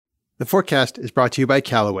The Fore-Cast is brought to you by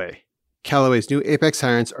Callaway. Callaway's new Apex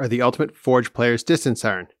irons are the ultimate Forge player's distance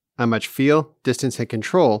iron. Unmatched feel, distance, and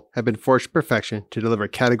control have been forged to perfection to deliver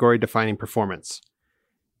category-defining performance.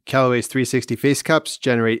 Callaway's 360 face cups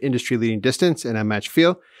generate industry-leading distance and unmatched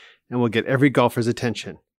feel, and will get every golfer's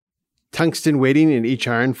attention. Tungsten weighting in each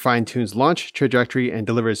iron fine-tunes launch, trajectory, and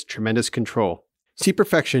delivers tremendous control. See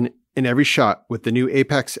perfection in every shot with the new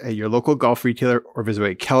Apex at your local golf retailer or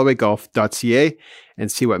visit CallawayGolf.ca and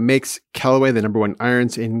see what makes Callaway the #1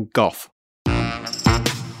 irons in golf.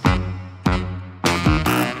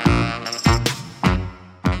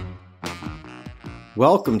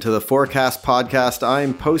 Welcome to the Fore-Cast podcast.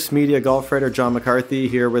 I'm post-media golf writer John McCarthy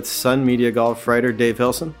here with Sun Media golf writer Dave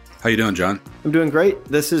Hilson. How you doing, John? I'm doing great.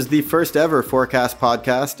 This is the first ever Fore-Cast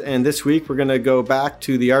podcast, and this week we're going to go back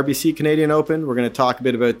to the RBC Canadian Open. We're going to talk a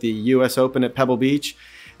bit about the US Open at Pebble Beach,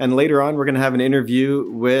 and later on we're going to have an interview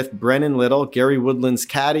with Brennan Little, Gary Woodland's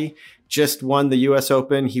caddie. Just won the US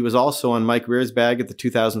Open. He was also on Mike Weir's bag at the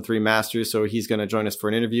 2003 Masters, so he's going to join us for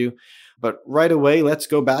an interview. But right away, let's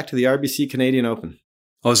go back to the RBC Canadian Open.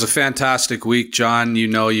 Well, it was a fantastic week, John. You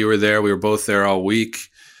know you were there. We were both there all week.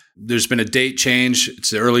 There's been a date change.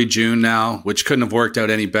 It's early June now, which couldn't have worked out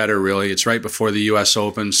any better, really. It's right before the US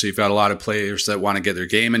Open, so you've got a lot of players that want to get their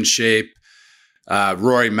game in shape.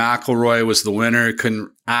 Rory McIlroy was the winner.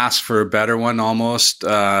 Couldn't ask for a better one, almost.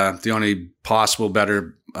 The only possible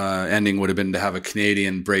better ending would have been to have a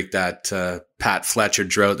Canadian break that Pat Fletcher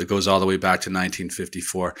drought that goes all the way back to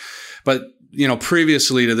 1954. But you know,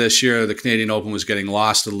 previously to this year, the Canadian Open was getting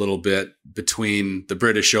lost a little bit between the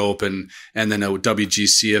British Open and then a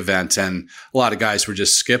WGC event. And a lot of guys were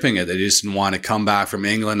just skipping it. They just didn't want to come back from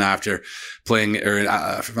England after playing, or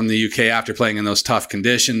from the UK after playing in those tough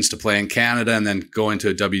conditions to play in Canada and then go into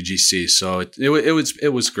a WGC. So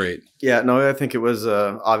it was great. Yeah, no, I think it was,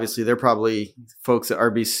 obviously they're probably folks at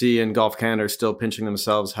RBC and Golf Canada are still pinching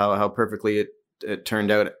themselves how perfectly it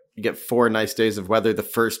turned out. You get 4 nice days of weather, the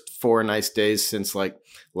first 4 nice days since like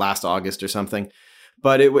last August or something.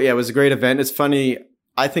 But it was a great event. It's funny.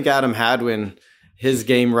 I think Adam Hadwin, his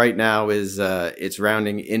game right now is it's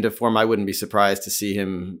rounding into form. I wouldn't be surprised to see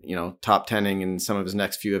him, top 10ing in some of his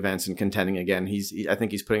next few events and contending again. I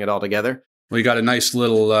think he's putting it all together. Well, you got a nice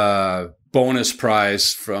little bonus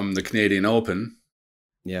prize from the Canadian Open.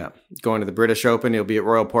 Yeah, going to the British Open. He'll be at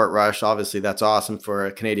Royal Portrush. Obviously, that's awesome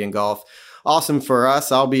for Canadian golf. Awesome for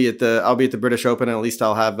us. I'll be at the British Open, and at least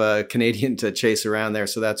I'll have a Canadian to chase around there.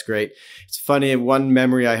 So that's great. It's funny. One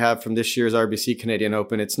memory I have from this year's RBC Canadian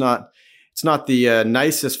Open. It's not the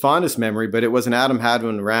nicest, fondest memory, but it was an Adam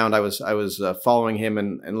Hadwin round. I was following him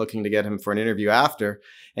and looking to get him for an interview after,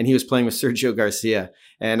 and he was playing with Sergio Garcia.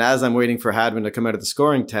 And as I'm waiting for Hadwin to come out of the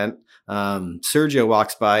scoring tent, Sergio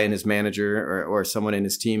walks by, and his manager or someone in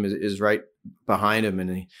his team is right behind him, and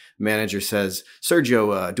the manager says,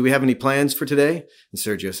 "Sergio, do we have any plans for today?" And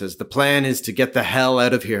Sergio says, "The plan is to get the hell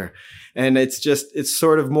out of here." And it's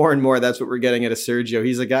sort of more and more that's what we're getting at a Sergio.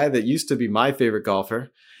 He's a guy that used to be my favorite golfer,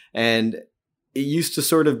 and it used to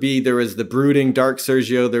sort of be, there was the brooding dark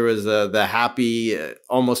Sergio, there was the happy,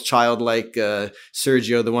 almost childlike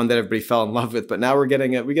Sergio, the one that everybody fell in love with. But now we get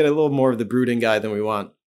a little more of the brooding guy than we want.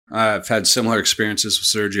 I've had similar experiences with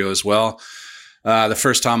Sergio as well. The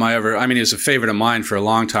first time he was a favorite of mine for a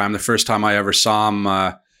long time. The first time I ever saw him,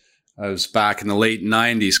 I was back in the late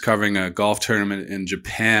 90s covering a golf tournament in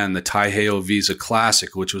Japan, the Taiheiyo Visa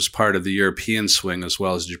Classic, which was part of the European swing as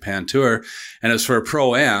well as the Japan Tour. And it was for a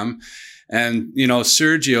Pro-Am. And,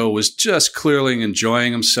 Sergio was just clearly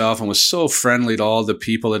enjoying himself and was so friendly to all the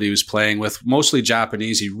people that he was playing with, mostly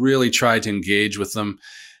Japanese. He really tried to engage with them.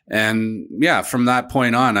 And yeah, from that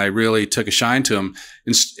point on, I really took a shine to him.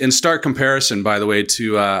 In stark comparison, by the way,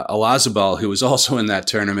 to Olazabal, who was also in that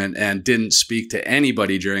tournament and didn't speak to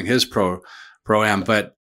anybody during his Pro-Am.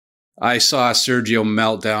 But I saw Sergio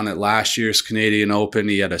melt down at last year's Canadian Open.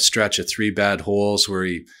 He had a stretch of 3 bad holes where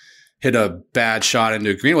he hit a bad shot into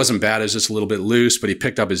a green. It wasn't bad. It was just a little bit loose, but he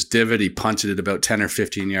picked up his divot. He punted it about 10 or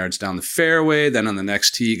 15 yards down the fairway. Then on the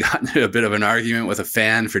next tee, got into a bit of an argument with a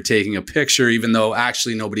fan for taking a picture, even though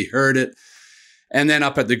actually nobody heard it. And then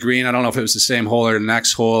up at the green, I don't know if it was the same hole or the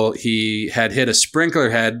next hole, he had hit a sprinkler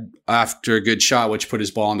head after a good shot, which put his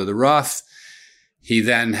ball into the rough. He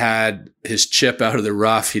then had his chip out of the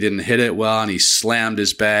rough. He didn't hit it well, and he slammed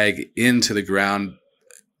his bag into the ground.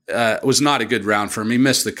 It was not a good round for him. He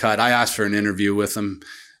missed the cut. I asked for an interview with him.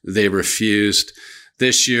 They refused.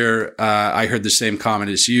 This year, I heard the same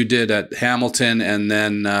comment as you did at Hamilton. And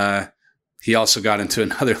then he also got into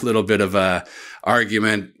another little bit of a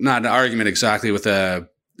argument, not an argument exactly, with a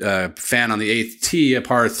fan on the 8th tee, a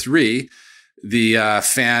par 3. The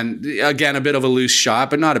fan, again, a bit of a loose shot,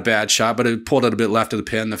 but not a bad shot, but it pulled it a bit left of the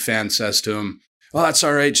pin. The fan says to him, "Oh, that's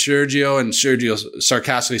all right, Sergio." And Sergio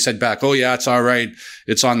sarcastically said back, "Oh yeah, it's all right.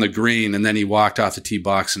 It's on the green." And then he walked off the tee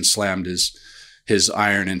box and slammed his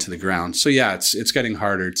iron into the ground. So yeah, it's getting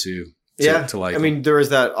harder to like. I mean, there was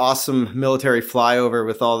that awesome military flyover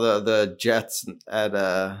with all the jets at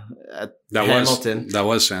Hamilton. That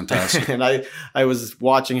was fantastic. And I was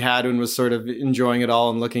watching Hadwin, was sort of enjoying it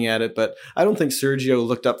all and looking at it, but I don't think Sergio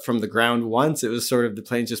looked up from the ground once. It was sort of the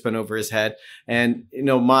plane's just been over his head. And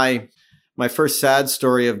my first sad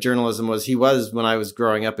story of journalism was he was, when I was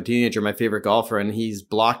growing up, a teenager, my favorite golfer, and he's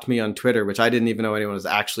blocked me on Twitter, which I didn't even know anyone was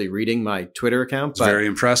actually reading my Twitter account. But very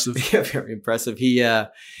impressive. Yeah, very impressive. He,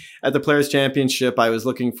 at the Players' Championship, I was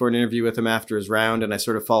looking for an interview with him after his round, and I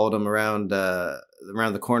sort of followed him around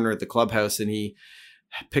the corner at the clubhouse, and he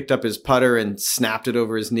picked up his putter and snapped it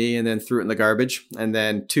over his knee and then threw it in the garbage. And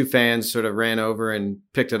then two fans sort of ran over and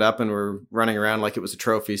picked it up and were running around like it was a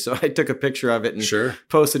trophy. So I took a picture of it and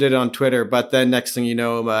posted it on Twitter. But then next thing you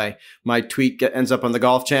know, my tweet ends up on the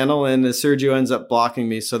Golf Channel and Sergio ends up blocking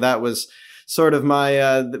me. So that was sort of my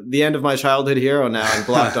the end of my childhood hero now. I'm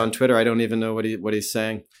blocked on Twitter. I don't even know what he's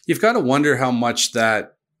saying. You've got to wonder how much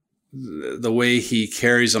that the way he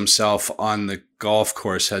carries himself on the golf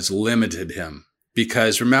course has limited him.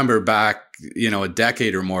 Because remember back, a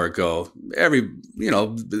decade or more ago,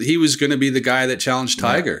 he was going to be the guy that challenged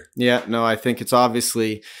Tiger. Yeah, no, I think it's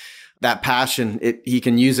obviously that passion. He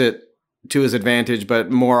can use it to his advantage,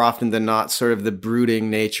 but more often than not, sort of the brooding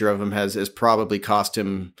nature of him has probably cost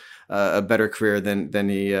him a better career than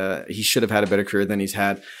he should have had a better career than he's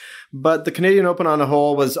had. But the Canadian Open on a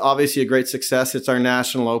whole was obviously a great success. It's our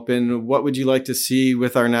national open. What would you like to see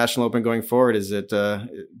with our national open going forward? Do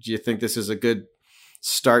you think this is a good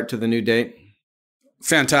start to the new date?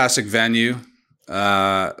 Fantastic venue.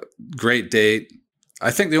 Great date. I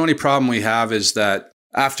think the only problem we have is that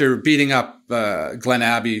after beating up Glen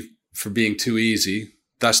Abbey for being too easy,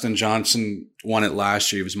 Dustin Johnson won it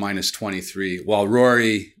last year. He was minus 23, while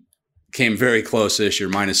Rory came very close this year,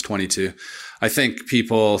 minus 22. I think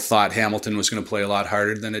people thought Hamilton was going to play a lot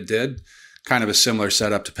harder than it did. Kind of a similar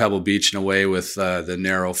setup to Pebble Beach in a way, with the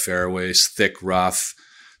narrow fairways, thick rough,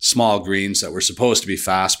 small greens that were supposed to be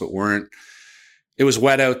fast but weren't. It was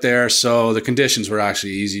wet out there, so the conditions were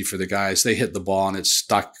actually easy for the guys. They hit the ball and it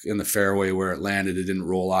stuck in the fairway where it landed. It didn't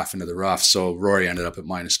roll off into the rough, so Rory ended up at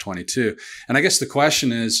minus 22. And I guess the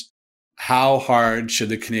question is, how hard should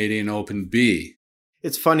the Canadian Open be?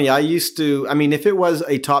 It's funny. If it was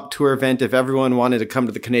a top tour event, if everyone wanted to come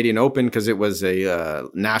to the Canadian Open because it was a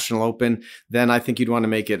national open, then I think you'd want to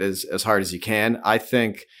make it as hard as you can. I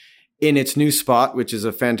think in its new spot, which is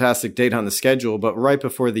a fantastic date on the schedule, but right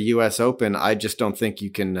before the US Open, I just don't think you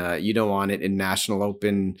can, you don't want it in national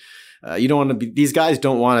open. You don't want to these guys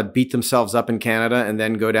don't want to beat themselves up in Canada and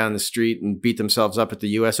then go down the street and beat themselves up at the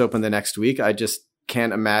US Open the next week. I just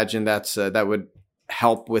can't imagine that would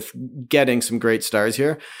help with getting some great stars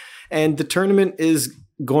here. And the tournament is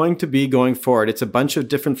going to be going forward. It's a bunch of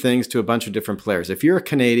different things to a bunch of different players. If you're a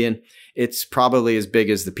Canadian, it's probably as big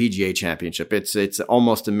as the PGA Championship. It's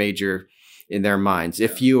almost a major in their minds.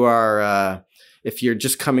 If you are, if you're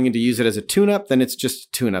just coming in to use it as a tune-up, then it's just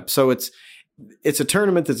a tune-up. So it's a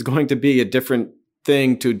tournament that's going to be a different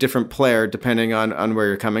thing to a different player depending on where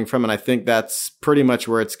you're coming from. And I think that's pretty much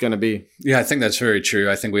where it's going to be. Yeah, I think that's very true.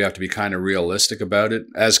 I think we have to be kind of realistic about it.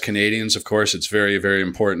 As Canadians, of course, it's very, very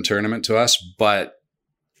important tournament to us, but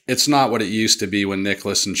it's not what it used to be when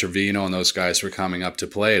Nicklaus and Trevino and those guys were coming up to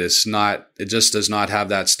play it. It just does not have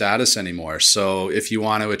that status anymore. So if you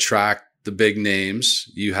want to attract the big names,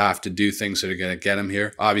 you have to do things that are going to get them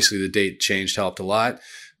here. Obviously, the date change helped a lot,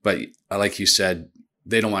 but like you said,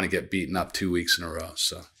 they don't want to get beaten up 2 weeks in a row.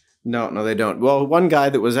 So No, they don't. Well, one guy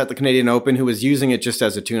that was at the Canadian Open who was using it just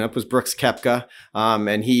as a tune-up was Brooks Koepka.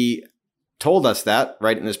 And he told us that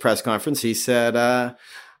right in his press conference. He said,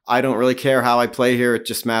 I don't really care how I play here. It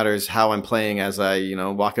just matters how I'm playing as I,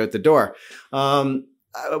 walk out the door.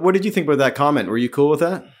 What did you think about that comment? Were you cool with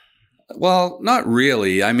that? Well, not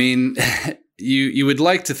really. I mean, you would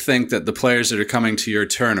like to think that the players that are coming to your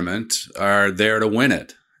tournament are there to win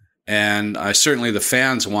it. And certainly the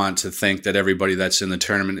fans want to think that everybody that's in the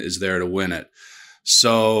tournament is there to win it.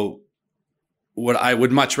 So what I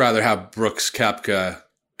would much rather have Brooks Koepka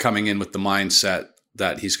coming in with the mindset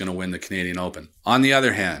that he's going to win the Canadian Open. On the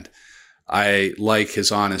other hand, I like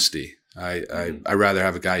his honesty. I rather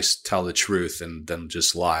have a guy tell the truth than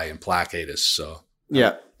just lie and placate us. So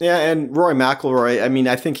yeah. And Rory McIlroy, I mean,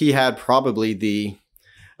 I think he had probably the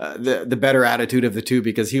better attitude of the two,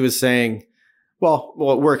 because he was saying, Well,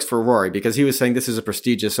 it works for Rory because he was saying this is a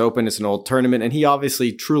prestigious Open. It's an old tournament. And he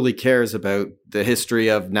obviously truly cares about the history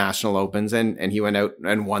of national Opens. And he went out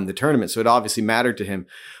and won the tournament. So it obviously mattered to him.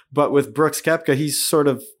 But with Brooks Koepka, he's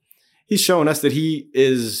shown us that he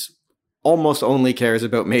is almost only cares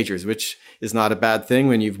about majors, which is not a bad thing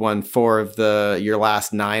when you've won 4 of your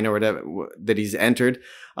last 9 or whatever that he's entered.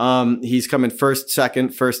 He's come in first,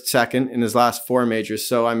 second in his last 4 majors.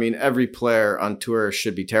 So, I mean, every player on tour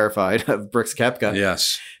should be terrified of Brooks Koepka.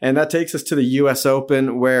 Yes. And that takes us to the U.S.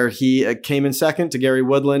 Open, where he came in second to Gary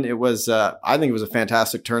Woodland. It was, I think it was a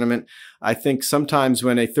fantastic tournament. I think sometimes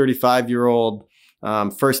when a 35-year-old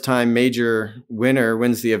first-time major winner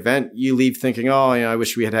wins the event, you leave thinking, I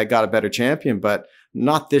wish we had got a better champion, but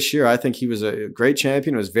not this year. I think he was a great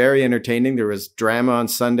champion. It was very entertaining. There was drama on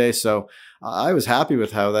Sunday, so I was happy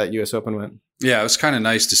with how that U.S. Open went. Yeah, it was kind of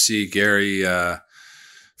nice to see Gary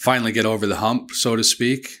finally get over the hump, so to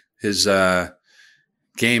speak. His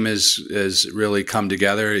game has really come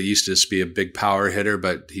together. He used to just be a big power hitter,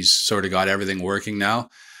 but he's sort of got everything working now.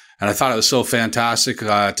 And I thought it was so fantastic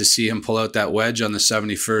to see him pull out that wedge on the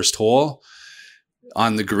 71st hole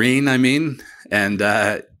on the green,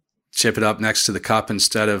 and chip it up next to the cup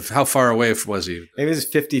instead of, how far away was he? Maybe it was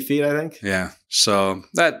 50 feet, I think. Yeah. So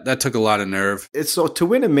that took a lot of nerve. So to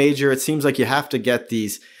win a major, it seems like you have to get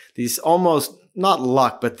these almost not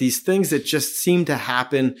luck, but these things that just seem to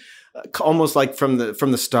happen almost like from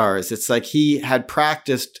the stars. It's like he had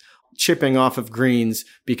practiced chipping off of greens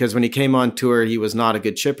because when he came on tour, he was not a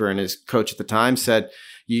good chipper. And his coach at the time said,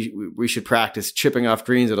 we should practice chipping off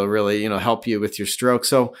greens. It'll really, help you with your stroke.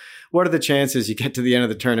 So what are the chances you get to the end of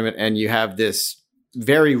the tournament and you have this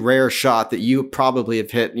very rare shot that you probably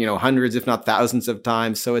have hit, hundreds, if not thousands of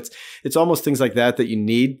times. So it's almost things like that you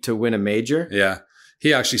need to win a major. Yeah.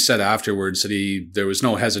 He actually said afterwards that there was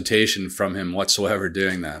no hesitation from him whatsoever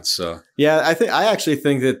doing that. So yeah, I actually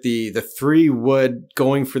think that the 3-wood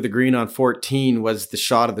going for the green on 14 was the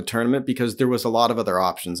shot of the tournament because there was a lot of other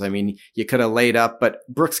options. I mean, you could have laid up, but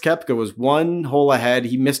Brooks Koepka was 1 hole ahead.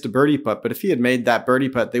 He missed a birdie putt, but if he had made that birdie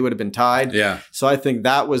putt, they would have been tied. Yeah. So I think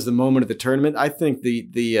that was the moment of the tournament. I think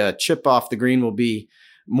the chip off the green will be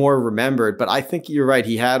more remembered, but I think you're right.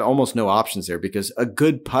 He had almost no options there because a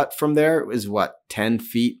good putt from there is 10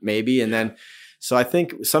 feet maybe. And then, so I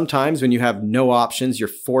think sometimes when you have no options, you're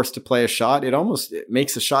forced to play a shot. It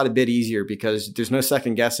makes the shot a bit easier because there's no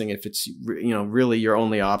second guessing if it's, really your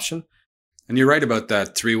only option. And you're right about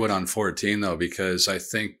that 3-wood on 14 though, because I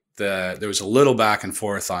think that there was a little back and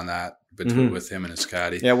forth on that between with him and his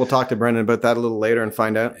caddy. Yeah. We'll talk to Brennan about that a little later and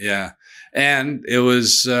find out. Yeah. And it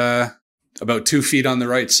was, about 2 feet on the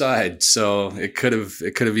right side. So it could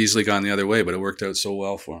have easily gone the other way, but it worked out so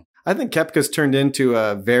well for him. I think Koepka's turned into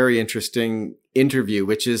a very interesting interview,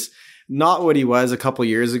 which is not what he was a couple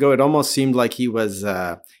years ago. It almost seemed like he was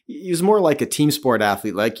more like a team sport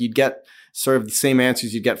athlete. Like you'd get sort of the same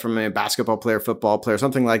answers you'd get from a basketball player, football player,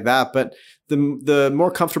 something like that. But the more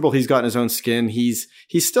comfortable he's got in his own skin, he's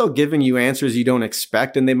still giving you answers you don't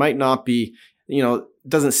expect. And they might not be,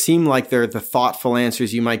 doesn't seem like they're the thoughtful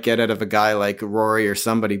answers you might get out of a guy like Rory or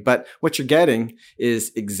somebody, but what you're getting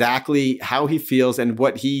is exactly how he feels and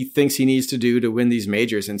what he thinks he needs to do to win these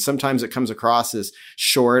majors. And sometimes it comes across as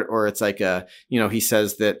short, or it's like he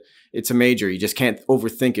says that it's a major. You just can't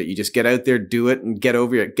overthink it. You just get out there, do it, and get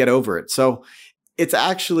over it. So it's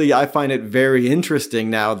actually, I find it very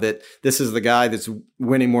interesting now that this is the guy that's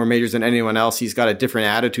winning more majors than anyone else. He's got a different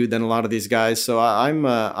attitude than a lot of these guys. So I'm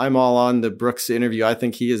all on the Brooks interview. I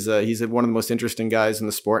think he's one of the most interesting guys in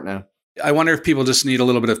the sport now. I wonder if people just need a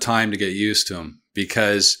little bit of time to get used to him,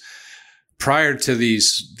 because prior to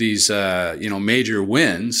these major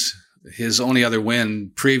wins, his only other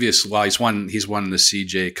win he's won the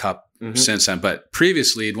CJ Cup since then, but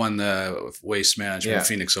previously he'd won the Waste Management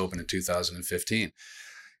Phoenix Open in 2015.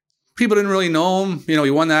 People didn't really know him. He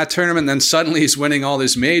won that tournament, and then suddenly he's winning all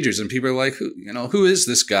these majors, and people are like, who is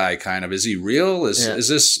this guy? Kind of, is he real? Is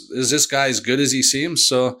this guy as good as he seems?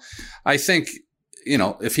 So I think,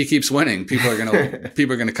 if he keeps winning, people are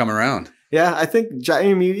gonna come around. Yeah, I think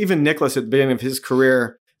even Nicklaus at the beginning of his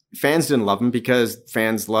career, fans didn't love him because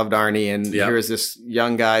fans loved Arnie. And here is this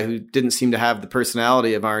young guy who didn't seem to have the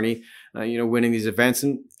personality of Arnie, winning these events.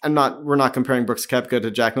 And we're not comparing Brooks Koepka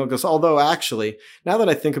to Jack Nicklaus. Although actually, now that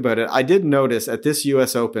I think about it, I did notice at this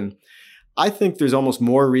US Open, I think there's almost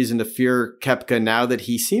more reason to fear Koepka now that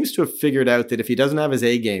he seems to have figured out that if he doesn't have his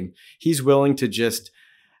A game, he's willing to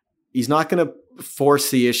he's not going to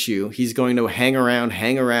force the issue. He's going to hang around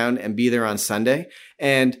and be there on Sunday.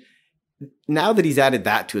 And now that he's added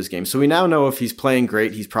that to his game, so we now know if he's playing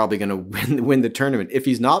great, he's probably going to win the tournament. If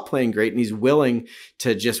he's not playing great and he's willing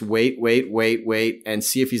to just wait, and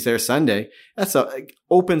see if he's there Sunday,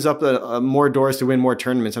 opens up more doors to win more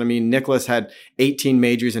tournaments. And I mean, Nicklaus had 18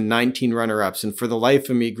 majors and 19 runner-ups. And for the life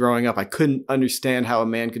of me growing up, I couldn't understand how a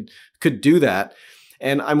man could do that.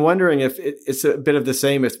 And I'm wondering if it's a bit of the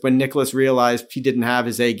same. If when Nicklaus realized he didn't have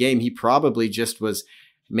his A game, he probably just was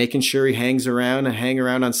making sure he hang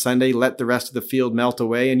around on Sunday, let the rest of the field melt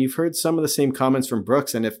away. And you've heard some of the same comments from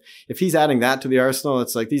Brooks. And if he's adding that to the arsenal,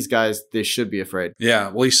 it's like these guys, they should be afraid. Yeah.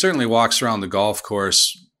 Well, he certainly walks around the golf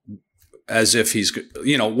course as if he's,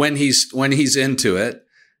 when he's into it,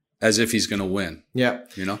 as if he's going to win. Yeah.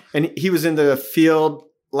 And he was in the field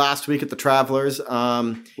last week at the Travelers,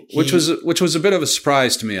 which was a bit of a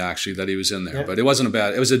surprise to me, actually, that he was in there, but it wasn't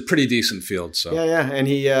it was a pretty decent field. So yeah. And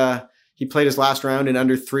he played his last round in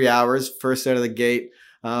under 3 hours, first out of the gate.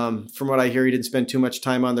 From what I hear, he didn't spend too much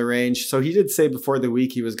time on the range. So he did say before the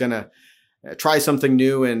week he was going to try something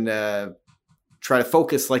new and try to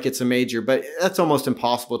focus like it's a major. But that's almost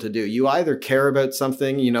impossible to do. You either care about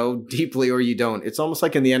something, deeply, or you don't. It's almost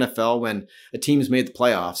like in the NFL when a team's made the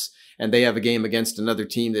playoffs and they have a game against another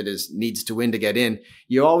team that needs to win to get in.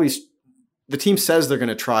 The team says they're going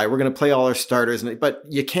to try. We're going to play all our starters, but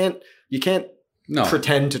you can't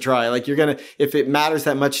pretend to try. Like if it matters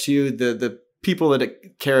that much to you, the people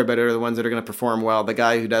that care about it are the ones that are going to perform well. The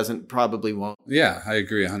guy who doesn't probably won't. Yeah, I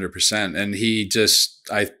agree 100%. And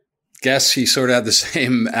I guess he sort of had the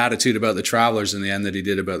same attitude about the Travelers in the end that he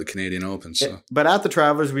did about the Canadian Open. So, but at the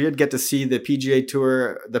Travelers, we did get to see the PGA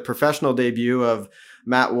Tour, the professional debut of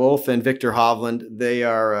Matt Wolff and Viktor Hovland. They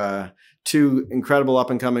are two incredible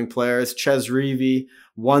up-and-coming players. Ches Reavie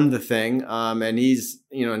won the thing, and he's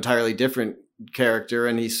entirely different character,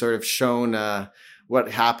 and he's sort of shown what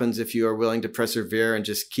happens if you are willing to persevere and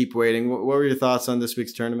just keep waiting. What were your thoughts on this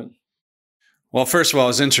week's tournament? Well, first of all,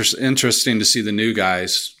 it was interesting to see the new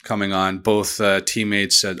guys coming on, both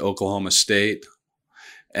teammates at Oklahoma State,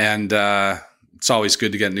 and it's always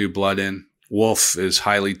good to get new blood in. Wolff is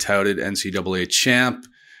highly touted NCAA champ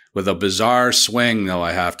with a bizarre swing, though,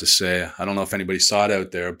 I have to say. I don't know if anybody saw it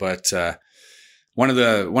out there, but one of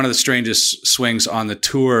the strangest swings on the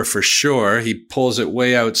tour for sure. He pulls it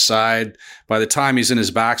way outside. By the time he's in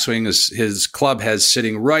his backswing, his club head's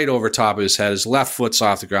sitting right over top of his head. His left foot's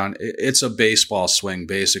off the ground. It's a baseball swing,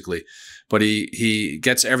 basically. But he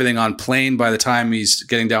gets everything on plane by the time he's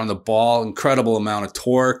getting down the ball. Incredible amount of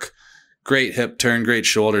torque. Great hip turn, great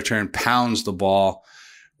shoulder turn, pounds the ball.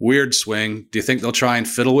 Weird swing. Do you think they'll try and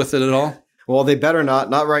fiddle with it at all? Well, they better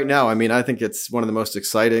not. Not right now. I mean, I think it's one of the most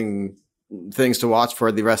exciting things to watch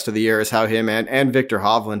for the rest of the year is how him and Viktor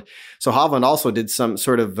Hovland. So Hovland also did some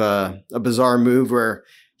sort of a bizarre move where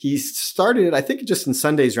he started, I think, just in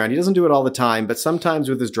Sunday's round. He doesn't do it all the time, but sometimes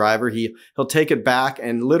with his driver, he'll take it back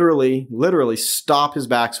and literally stop his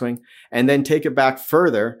backswing and then take it back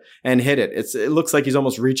further and hit it. It looks like he's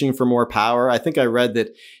almost reaching for more power. I think I read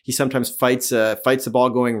that he sometimes fights the ball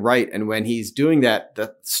going right. And when he's doing that,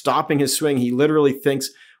 stopping his swing, he literally thinks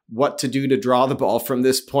what to do to draw the ball from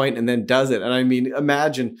this point and then does it. And I mean,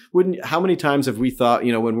 imagine, how many times have we thought,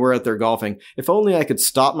 when we're out there golfing, if only I could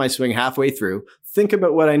stop my swing halfway through, think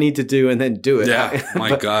about what I need to do and then do it. Yeah,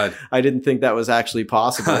 my God. I didn't think that was actually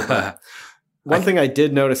possible. But one thing I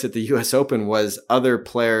did notice at the U.S. Open was other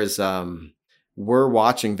players were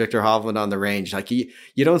watching Viktor Hovland on the range. Like you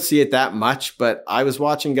don't see it that much, but I was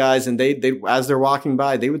watching guys and they as they're walking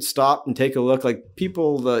by, they would stop and take a look. Like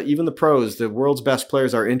people, even the pros, the world's best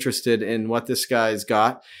players are interested in what this guy's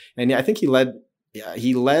got. And I think he led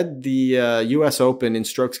the U.S. Open in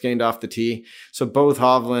strokes gained off the tee. So both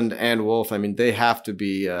Hovland and Wolff, I mean, they have to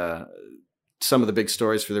be some of the big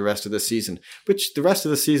stories for the rest of the season, which the rest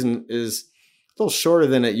of the season is a little shorter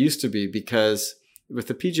than it used to be because with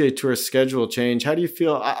the PGA Tour schedule change, how do you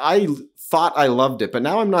feel? I thought I loved it, but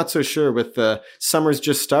now I'm not so sure. With the summer's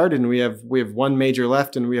just started and we have one major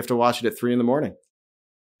left and we have to watch it at 3 a.m.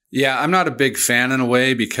 Yeah, I'm not a big fan in a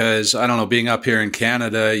way because I don't know, being up here in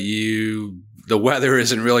Canada, the weather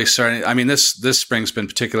isn't really starting. I mean, this spring's been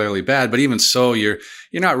particularly bad, but even so, you're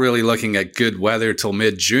not really looking at good weather till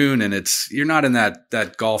mid-June, and you're not in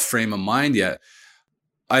that golf frame of mind yet.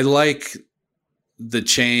 I like the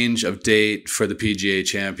change of date for the PGA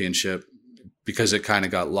Championship because it kind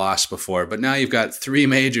of got lost before. But now you've got 3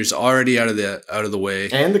 majors already out of the way.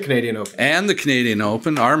 And the Canadian Open. And the Canadian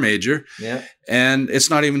Open, our major. Yeah. And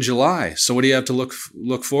it's not even July. So what do you have to look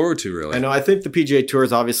forward to, really? I know. I think the PGA Tour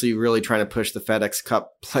is obviously really trying to push the FedEx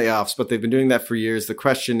Cup playoffs, but they've been doing that for years. The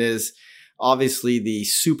question is, obviously the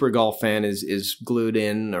super golf fan is glued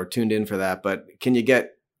in or tuned in for that, but can you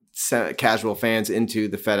get casual fans into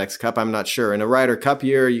the FedEx Cup. I'm not sure. In a Ryder Cup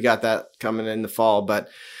year, you got that coming in the fall, but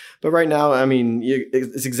right now, I mean,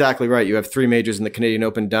 it's exactly right. You have 3 majors in the Canadian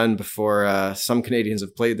Open done before some Canadians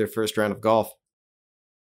have played their first round of golf.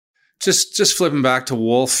 Just flipping back to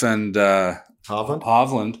Wolf and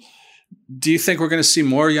Hovland. Do you think we're going to see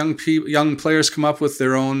more young players come up with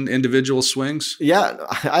their own individual swings? Yeah,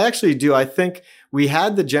 I actually do. I think we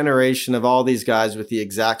had the generation of all these guys with the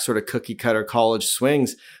exact sort of cookie cutter college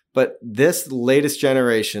swings, but this latest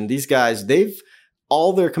generation, these guys,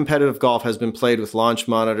 all their competitive golf has been played with launch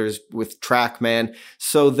monitors, with TrackMan.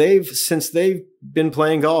 So since they've been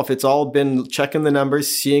playing golf, it's all been checking the numbers,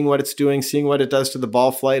 seeing what it's doing, seeing what it does to the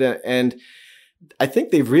ball flight. And I think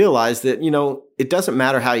they've realized that, it doesn't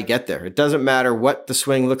matter how you get there. It doesn't matter what the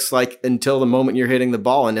swing looks like until the moment you're hitting the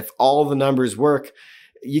ball. And if all the numbers work,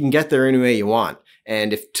 you can get there any way you want.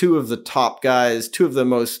 And if 2 of the top guys, 2 of the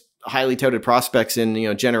most highly touted prospects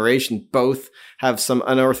in, generation, both have some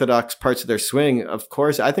unorthodox parts of their swing, of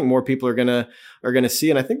course, I think more people are going to see.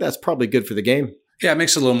 And I think that's probably good for the game. Yeah, it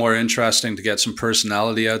makes it a little more interesting to get some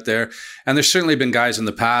personality out there. And there's certainly been guys in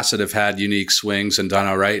the past that have had unique swings and done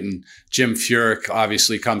all right. And Jim Furyk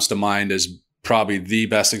obviously comes to mind as probably the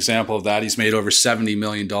best example of that. He's made over $70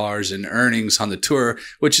 million in earnings on the tour,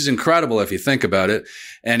 which is incredible if you think about it.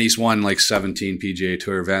 And he's won like 17 PGA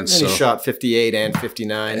Tour events. And he shot 58 and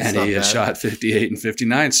 59. And he has shot 58 and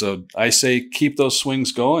 59. So I say keep those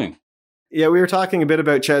swings going. Yeah, we were talking a bit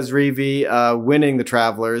about Ches Reavie winning the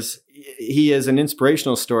Travelers. He is an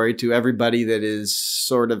inspirational story to everybody that is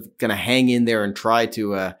sort of going to hang in there and try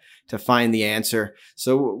to find the answer.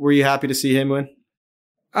 So were you happy to see him win?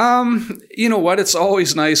 You know what? It's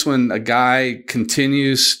always nice when a guy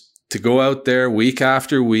continues to go out there week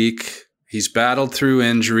after week. He's battled through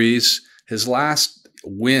injuries. His last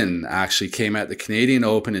win actually came at the Canadian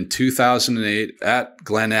Open in 2008 at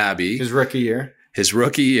Glen Abbey. His rookie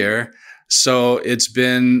year. So it's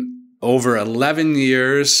been over 11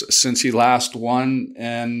 years since he last won,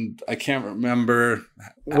 and I can't remember.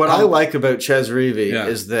 What I like about Ches Reavie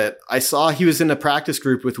is that I saw he was in a practice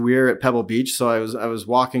group with Weir at Pebble Beach, so I was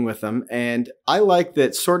walking with him, and I like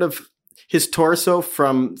that sort of his torso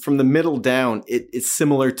from the middle down. It's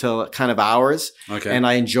similar to kind of ours, and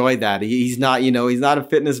I enjoy that. He's not a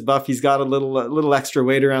fitness buff. He's got a little extra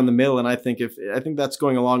weight around the middle, and I think that's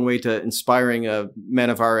going a long way to inspiring men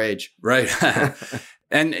of our age. Right.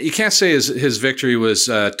 And you can't say his victory was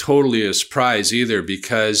totally a surprise either,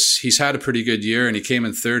 because he's had a pretty good year and he came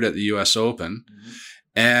in 3rd at the U.S. Open. Mm-hmm.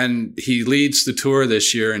 And he leads the tour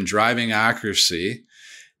this year in driving accuracy.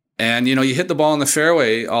 And, you hit the ball in the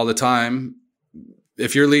fairway all the time.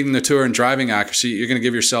 If you're leading the tour in driving accuracy, you're going to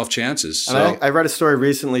give yourself chances. So. And I read a story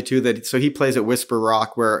recently too so he plays at Whisper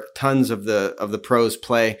Rock, where tons of the pros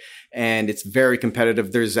play, and it's very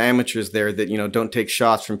competitive. There's amateurs there that don't take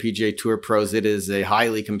shots from PGA Tour pros. It is a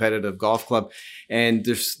highly competitive golf club, and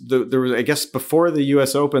there was, I guess, before the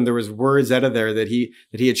U.S. Open, there was words out of there that he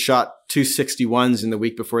had shot 261s in the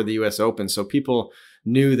week before the U.S. Open. So people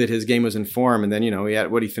knew that his game was in form, and then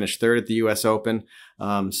he finished 3rd at the U.S. Open.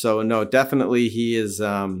 So no, definitely he is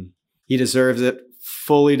he deserves it,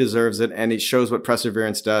 fully deserves it, and it shows what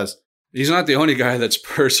perseverance does. He's not the only guy that's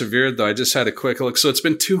persevered, though. I just had a quick look. So it's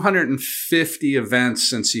been 250 events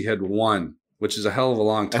since he had won, which is a hell of a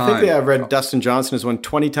long time. I think I've read Dustin Johnson has won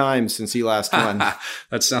 20 times since he last won.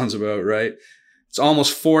 That sounds about right. It's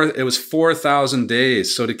almost it was 4,000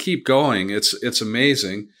 days. So to keep going, it's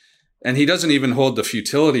amazing. And he doesn't even hold the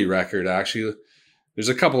futility record, actually. There's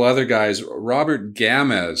a couple other guys. Robert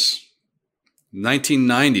Gamez,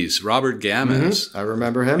 1990s, Robert Gamez. Mm-hmm. I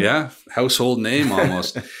remember him. Yeah, household name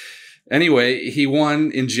almost. Anyway, he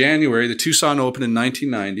won in January the Tucson Open in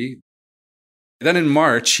 1990. Then in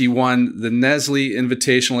March, he won the Nestle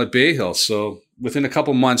Invitational at Bay Hill. So within a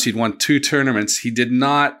couple months, he'd won 2 tournaments. He did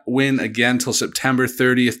not win again till September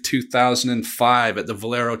 30th, 2005 at the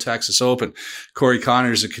Valero Texas Open. Corey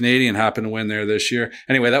Connors, a Canadian, happened to win there this year.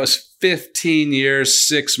 Anyway, that was 15 years,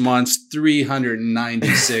 6 months,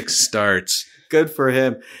 396 starts. Good for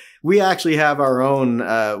him. We actually have our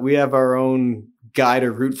own guy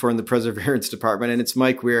to root for in the perseverance department, and it's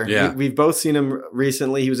Mike Weir. Yeah. We've both seen him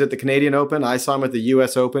recently. He was at the Canadian Open. I saw him at the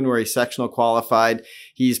U.S. Open, where he sectional qualified.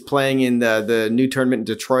 He's playing in the new tournament in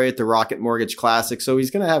Detroit, the Rocket Mortgage Classic. So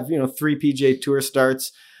he's going to have 3 PGA Tour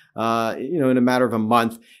starts in a matter of a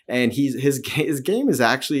month. And his game is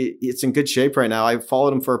actually, it's in good shape right now. I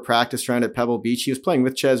followed him for a practice round at Pebble Beach. He was playing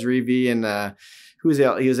with Ches Reavie and he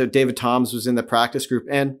was at David Toms was in the practice group.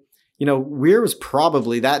 And Weir was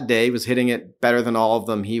probably that day was hitting it better than all of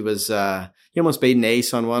them. He was, he almost made an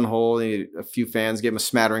ace on one hole. A few fans gave him a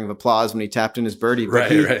smattering of applause when he tapped in his birdie.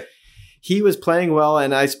 But he was playing well.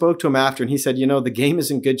 And I spoke to him after and he said, the game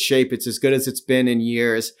is in good shape. It's as good as it's been in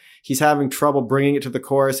years. He's having trouble bringing it to the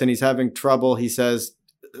course and he's having trouble, he says,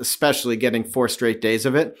 especially getting 4 straight days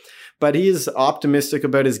of it. But he is optimistic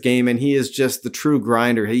about his game and he is just the true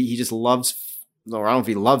grinder. He just loves, I don't know if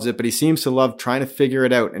he loves it, but he seems to love trying to figure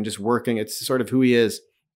it out and just working. It's sort of who he is.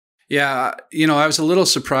 Yeah. I was a little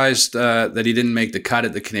surprised that he didn't make the cut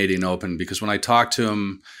at the Canadian Open because when I talked to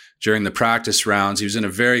him during the practice rounds, he was in a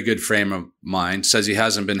very good frame of mind, says he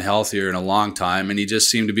hasn't been healthier in a long time and he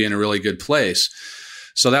just seemed to be in a really good place.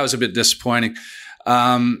 So that was a bit disappointing.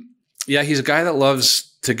 He's a guy that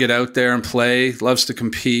loves to get out there and play, loves to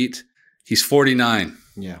compete. He's 49.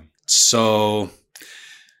 Yeah. So,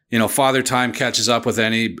 Father Time catches up with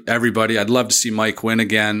everybody. I'd love to see Mike win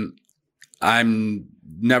again. I'm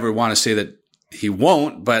never want to say that he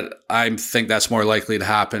won't, but I think that's more likely to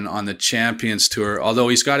happen on the Champions Tour. Although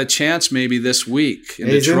he's got a chance maybe this week in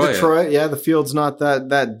Detroit. In Detroit. Yeah, the field's not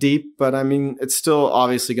that deep, but I mean, it's still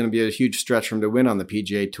obviously going to be a huge stretch for him to win on the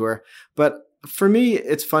PGA Tour. But for me,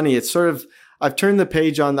 it's funny. It's sort of, I've turned the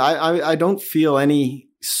page on. I don't feel any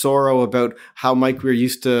sorrow about how Mike Weir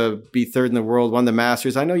used to be third in the world, won the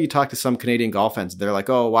Masters. I know you talk to some Canadian golf fans. They're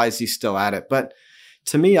like, oh, why is he still at it? But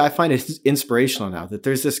to me, I find it inspirational now that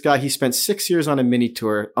there's this guy, he spent 6 years on the mini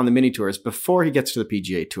tours before he gets to the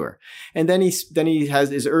PGA Tour. And then he has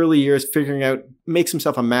his early years figuring out, makes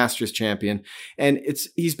himself a Masters champion. And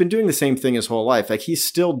he's been doing the same thing his whole life. Like he's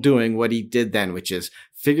still doing what he did then, which is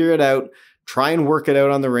figure it out, try and work it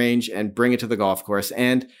out on the range and bring it to the golf course.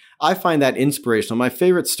 And I find that inspirational. My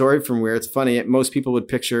favorite story from Weir, it's funny, most people would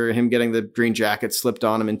picture him getting the green jacket slipped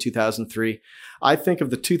on him in 2003. I think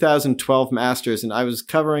of the 2012 Masters and I was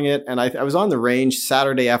covering it and I was on the range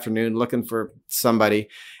Saturday afternoon looking for somebody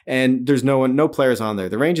and there's no players on there.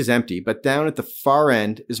 The range is empty, but down at the far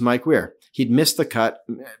end is Mike Weir. He'd missed the cut.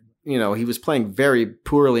 He was playing very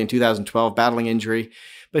poorly in 2012, battling injury.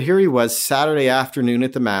 But here he was Saturday afternoon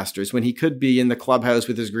at the Masters when he could be in the clubhouse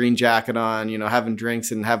with his green jacket on, having drinks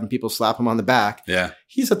and having people slap him on the back. Yeah.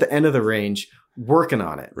 He's at the end of the range working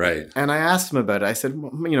on it. Right. And I asked him about it. I said,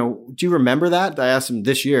 do you remember that? I asked him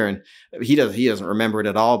this year and he doesn't remember it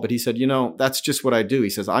at all, but he said, that's just what I do. He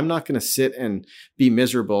says, I'm not going to sit and be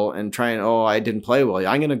miserable and try and, I didn't play well.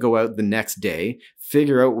 I'm going to go out the next day,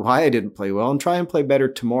 figure out why I didn't play well and try and play better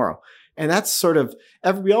tomorrow. And that's sort of,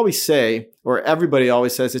 we always say, or everybody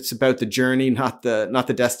always says it's about the journey, not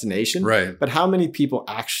the destination. Right. But how many people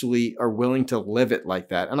actually are willing to live it like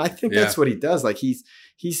that? And I think that's what he does. Like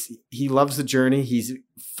he loves the journey. He's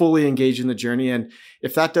fully engaged in the journey. And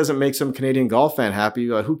if that doesn't make some Canadian golf fan happy,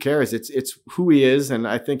 who cares? It's who he is. And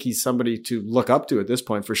I think he's somebody to look up to at this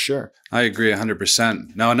point for sure. I agree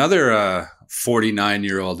 100%. Now, another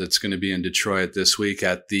 49-year-old that's going to be in Detroit this week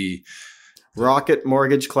at the Rocket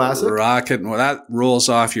Mortgage Classic. Well, that rolls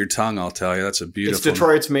off your tongue, I'll tell you. That's a beautiful. It's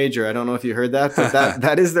Detroit's Major. I don't know if you heard that, but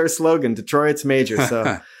that is their slogan, Detroit's Major.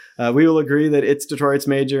 So we will agree that it's Detroit's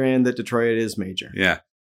Major and that Detroit is major. Yeah.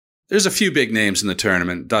 There's a few big names in the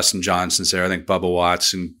tournament. Dustin Johnson's there. I think Bubba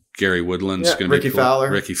Watson, Gary Woodland's going to be cool.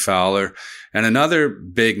 Ricky Fowler. And another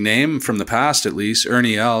big name from the past, at least,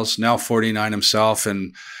 Ernie Els, now 49 himself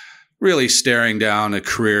and really staring down a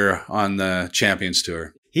career on the Champions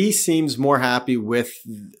Tour. He seems more happy with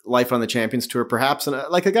life on the Champions Tour, perhaps. And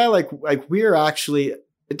like a guy like Weir, actually,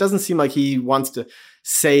 it doesn't seem like he wants to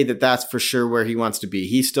say that that's for sure where he wants to be.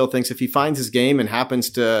 He still thinks if he finds his game and happens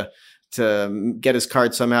to get his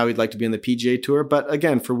card somehow, he'd like to be in the PGA Tour. But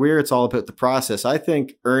again, for Weir, it's all about the process. I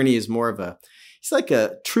think Ernie is more of he's like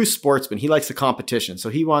a true sportsman. He likes the competition. So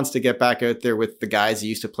he wants to get back out there with the guys he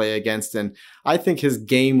used to play against. And I think his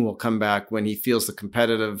game will come back when he feels the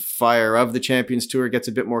competitive fire of the Champions Tour, gets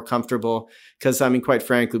a bit more comfortable. Because, I mean, quite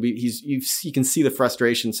frankly, you can see the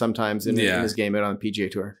frustration sometimes in his game out on the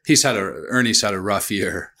PGA Tour. Ernie's had a rough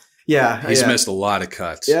year. Yeah. He's missed a lot of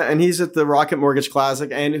cuts. Yeah, and he's at the Rocket Mortgage Classic.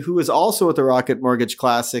 And who is also at the Rocket Mortgage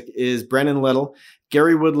Classic is Brennan Little,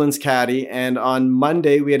 Gary Woodland's caddy. And on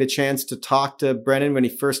Monday, we had a chance to talk to Brennan when he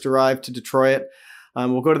first arrived to Detroit.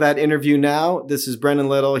 We'll go to that interview now. This is Brennan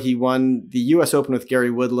Little. He won the U.S. Open with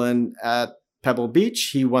Gary Woodland at Pebble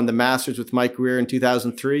Beach. He won the Masters with Mike Weir in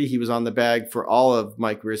 2003. He was on the bag for all of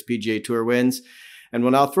Mike Weir's PGA Tour wins. And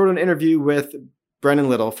we'll now throw to an interview with Brennan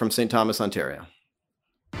Little from St. Thomas, Ontario.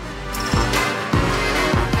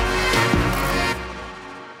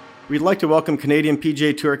 We'd like to welcome Canadian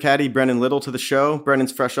PGA Tour caddy Brennan Little to the show.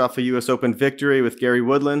 Brennan's fresh off a U.S. Open victory with Gary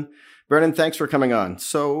Woodland. Brennan, thanks for coming on.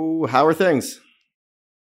 So, how are things?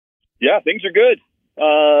 Yeah, things are good.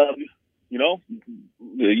 You know,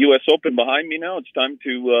 the U.S. Open behind me now. It's time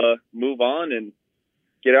to move on and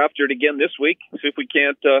get after it again this week. See if we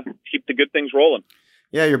can't keep the good things rolling.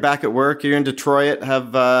 Yeah, you're back at work. You're in Detroit.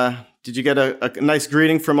 Did you get a nice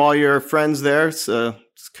greeting from all your friends there?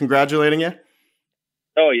 Congratulating you.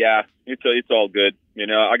 Oh yeah, it's all good. You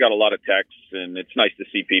know, I got a lot of texts, and it's nice to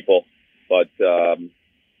see people. But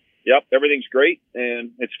yep, everything's great,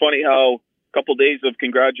 and it's funny how a couple days of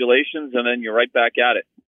congratulations, and then you're right back at it.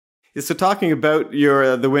 So talking about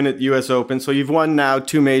your the win at U.S. Open, so you've won now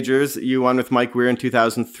 2 majors. You won with Mike Weir in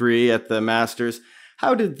 2003 at the Masters.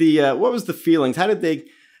 How did what was the feelings? How did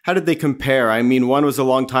they compare? I mean, one was a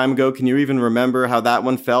long time ago. Can you even remember how that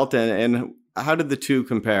one felt? And how did the two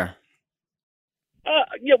compare?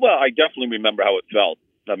 Yeah, well, I definitely remember how it felt.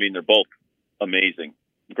 I mean, they're both amazing,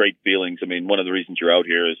 great feelings. I mean, one of the reasons you're out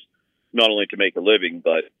here is not only to make a living,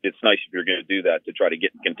 but it's nice if you're going to do that to try to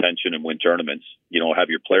get in contention and win tournaments, you know, have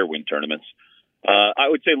your player win tournaments. I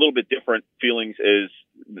would say a little bit different feelings is,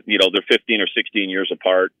 you know, they're 15 or 16 years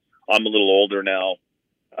apart. I'm a little older now,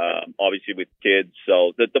 obviously with kids.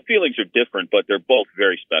 So the feelings are different, but they're both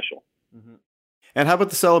very special. Mm-hmm. And how about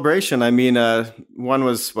the celebration? I mean, one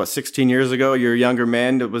was, 16 years ago? You're a younger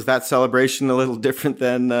man. Was that celebration a little different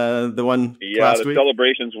than the one last week? Yeah, the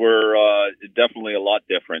celebrations were definitely a lot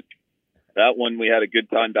different. That one, we had a good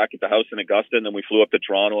time back at the house in Augusta, and then we flew up to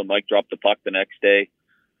Toronto, and Mike dropped the puck the next day.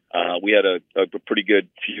 We had a pretty good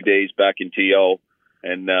few days back in TO,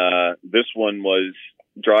 and this one was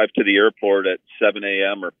drive to the airport at 7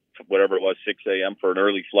 a.m. or whatever it was, 6 a.m. for an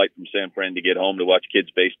early flight from San Fran to get home to watch kids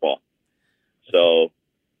baseball. So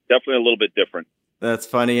definitely a little bit different. That's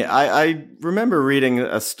funny. I remember reading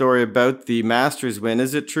a story about the Masters win.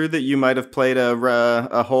 Is it true that you might have played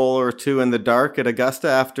a hole or two in the dark at Augusta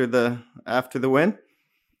after the win?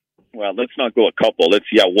 Well, let's not go a couple.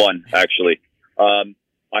 One actually.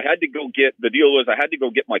 I had to go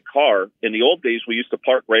get my car. In the old days, we used to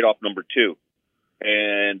park right off number 2,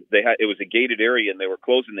 and it was a gated area, and they were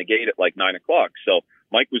closing the gate at like 9:00. So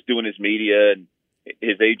Mike was doing his media, and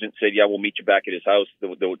his agent said, yeah, we'll meet you back at his house,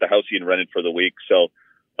 the house he had rented for the week. So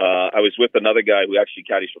I was with another guy who actually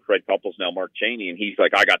caddies for Fred Couples now, Mark Cheney, and he's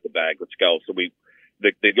like, I got the bag, let's go. So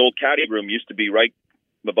the old caddy room used to be right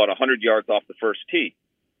about 100 yards off the first tee.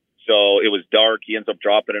 So it was dark. He ends up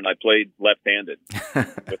dropping it, and I played left-handed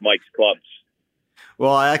with Mike's clubs.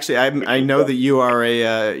 Well, I know that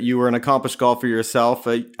you were an accomplished golfer yourself.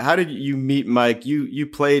 How did you meet Mike? You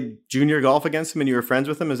played junior golf against him, and you were friends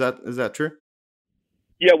with him. Is that true?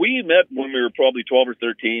 Yeah, we met when we were probably 12 or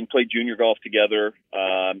 13, played junior golf together.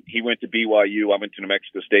 He went to BYU. I went to New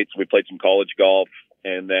Mexico State, so we played some college golf,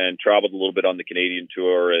 and then traveled a little bit on the Canadian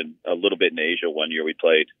tour and a little bit in Asia one year we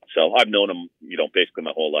played. So I've known him, basically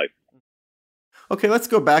my whole life. Okay, let's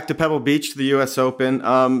go back to Pebble Beach, to the U.S. Open.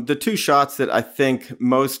 The 2 shots that I think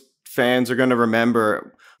most fans are going to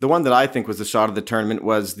remember, the one that I think was the shot of the tournament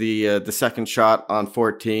was the second shot on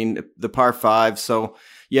 14, the par 5. So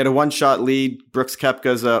you had a 1-shot lead. Brooks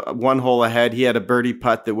Koepka's 1 hole ahead. He had a birdie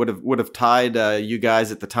putt that would have tied you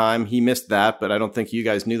guys at the time. He missed that, but I don't think you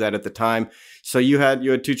guys knew that at the time. So you had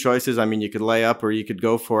 2 choices. I mean, you could lay up or you could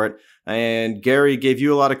go for it. And Gary gave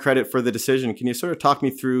you a lot of credit for the decision. Can you sort of talk me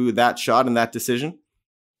through that shot and that decision?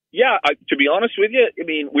 Yeah, to be honest with you, I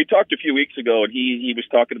mean, we talked a few weeks ago, and he was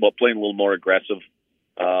talking about playing a little more aggressive.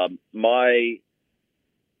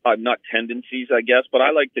 Not tendencies, I guess, but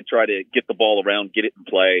I like to try to get the ball around, get it in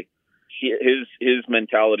play. His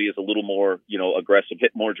mentality is a little more, aggressive,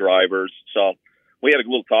 hit more drivers. So we had a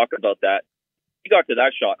little talk about that. He got to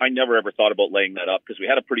that shot. I never ever thought about laying that up because we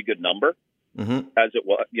had a pretty good number as it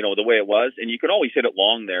was, the way it was. And you can always hit it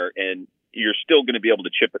long there, and you're still going to be able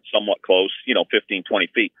to chip it somewhat close, 15, 20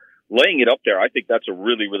 feet. Laying it up there, I think that's a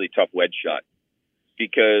really, really tough wedge shot.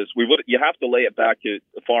 Because you have to lay it back to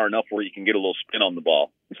far enough where you can get a little spin on the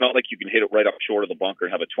ball. It's not like you can hit it right up short of the bunker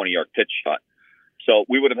and have a 20-yard pitch shot. So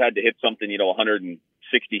we would have had to hit something,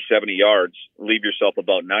 160, 70 yards, leave yourself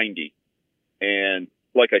about 90. And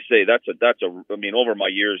like I say, over my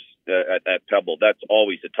years at Pebble, that's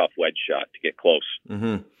always a tough wedge shot to get close.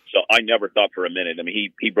 Mm-hmm. So I never thought for a minute. I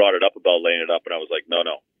mean, he brought it up about laying it up, and I was like, no,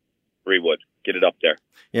 Rewood, get it up there.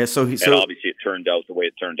 Yeah, so obviously it turned out the way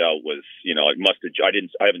it turned out was, it must have.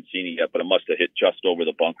 I haven't seen it yet, but it must have hit just over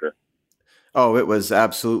the bunker. Oh, it was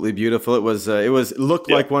absolutely beautiful. It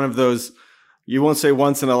looked like one of those, you won't say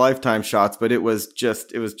once in a lifetime shots, but it was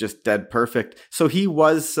just dead perfect. So he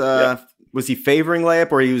was he favoring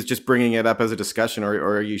layup, or he was just bringing it up as a discussion, or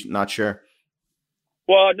are you not sure?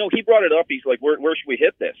 Well, no, he brought it up. He's like, where should we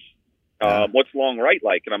hit this? What's long right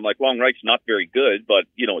like? And I'm like, long right's not very good, but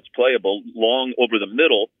it's playable. Long over the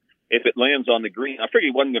middle if it lands on the green, I figured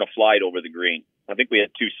he wasn't going to fly it over the green. I think we had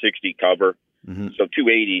 260 cover, so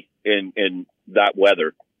 280 in that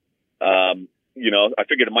weather. I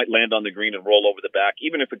figured it might land on the green and roll over the back.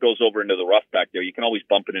 Even if it goes over into the rough back there, you can always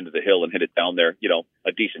bump it into the hill and hit it down there,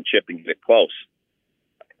 a decent chip and get it close.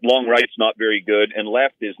 Long right's not very good, and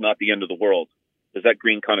left is not the end of the world, because that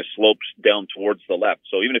green kind of slopes down towards the left.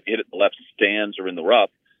 So even if you hit it in the left stands or in the rough,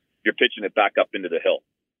 you're pitching it back up into the hill.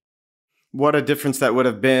 What a difference that would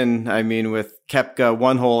have been. I mean, with Koepka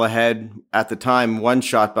 1 hole ahead at the time, 1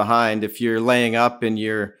 shot behind, if you're laying up and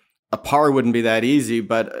a par wouldn't be that easy,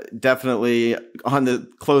 but definitely on the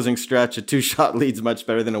closing stretch, a 2-shot lead's much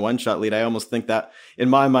better than a 1-shot lead. I almost think that, in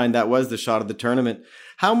my mind, that was the shot of the tournament.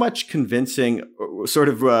 How much convincing sort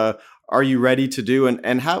of are you ready to do?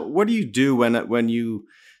 And what do you do when you,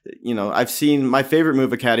 I've seen my favorite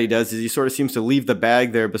move a caddy does is he sort of seems to leave the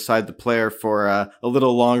bag there beside the player for a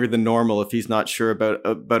little longer than normal if he's not sure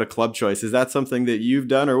about a club choice. Is that something that you've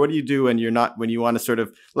done, or what do you do when you want to sort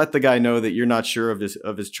of let the guy know that you're not sure of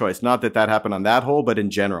his choice? Not that happened on that hole, but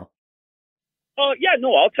in general. Yeah,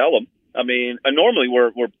 no, I'll tell him. I mean, normally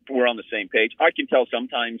we're on the same page. I can tell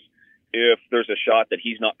sometimes if there's a shot that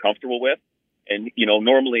he's not comfortable with, and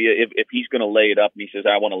normally if he's going to lay it up and he says,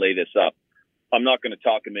 I want to lay this up, I'm not going to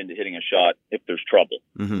talk him into hitting a shot if there's trouble.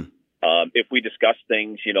 If we discuss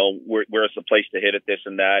things, where's the place to hit it, this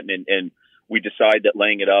and that, and we decide that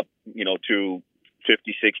laying it up, to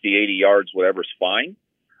 50, 60, 80 yards, whatever's fine,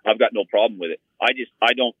 I've got no problem with it.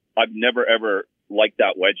 I've never ever liked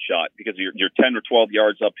that wedge shot because you're 10 or 12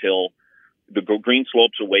 yards uphill. The green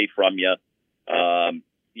slopes away from you.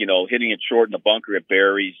 Hitting it short in the bunker, it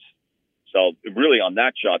buries. So really on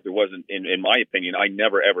that shot, there wasn't, in my opinion, I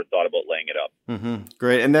never, ever thought about laying it up.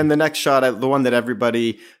 Great. And then the next shot, the one that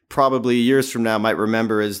everybody probably years from now might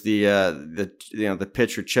remember is the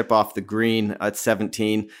pitch or chip off the green at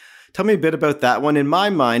 17. Tell me a bit about that one. In my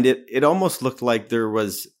mind, it almost looked like there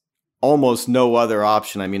was almost no other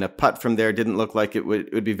option. I mean, a putt from there didn't look like it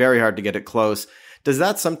would be very hard to get it close. Does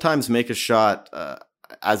that sometimes make a shot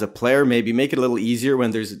as a player, maybe make it a little easier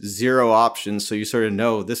when there's zero options, so you sort of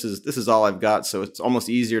know this is all I've got, so it's almost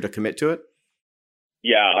easier to commit to it?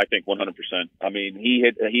 Yeah, I think 100%. I mean, he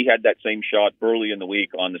had that same shot early in the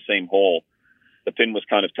week on the same hole. The pin was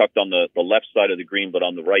kind of tucked on the left side of the green, but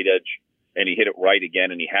on the right edge, and he hit it right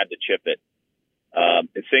again, and he had to chip it.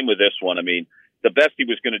 The same with this one. I mean, the best he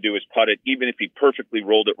was going to do is putt it, even if he perfectly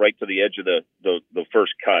rolled it right to the edge of the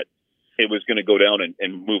first cut. It was going to go down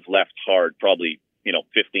and move left hard, probably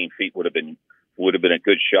 15 feet would have been a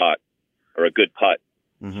good shot or a good putt.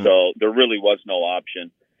 So there really was no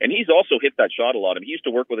option. And he's also hit that shot a lot. I mean, he used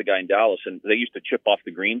to work with a guy in Dallas, and they used to chip off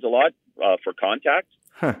the greens a lot for contact.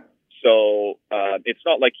 So it's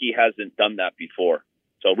not like he hasn't done that before.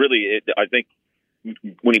 So really, I think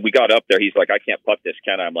when we got up there, he's like, I can't putt this,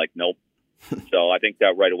 can I? I'm like, nope. So I think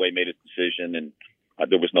that right away made his decision, and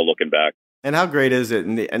there was no looking back. And how great is it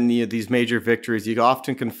in these major victories? You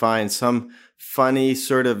often can find some funny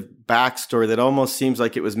sort of backstory that almost seems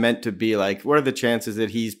like it was meant to be. Like, what are the chances that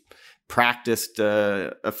he's practiced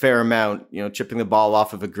a fair amount, chipping the ball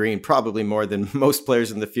off of a green, probably more than most players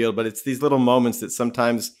in the field, but it's these little moments that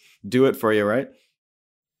sometimes do it for you, right?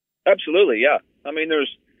 Absolutely, yeah. I mean,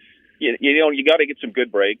 you got to get some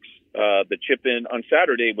good breaks. The chip in on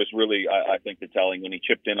Saturday was really, I think, the telling when he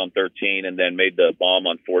chipped in on 13 and then made the bomb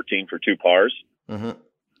on 14 for 2 pars.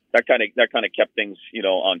 That kind of kept things,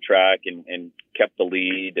 on track and kept the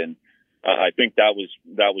lead. And I think that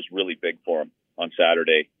was really big for him on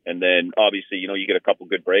Saturday. And then obviously, you get a couple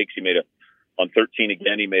good breaks. He made on 13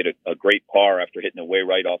 again. He made a great par after hitting it way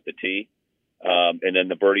right off the tee. And then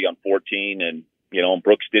the birdie on 14, and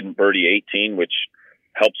Brooks didn't birdie 18, which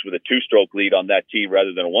helps with a 2-stroke lead on that tee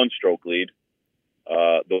rather than a 1-stroke lead,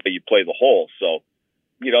 the way you play the hole. So,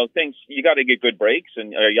 things, you got to get good breaks,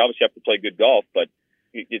 and you obviously have to play good golf, but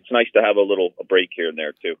it's nice to have a break here and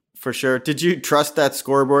there too. For sure. Did you trust that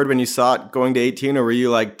scoreboard when you saw it going to 18, or were you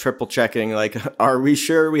like triple checking, like, are we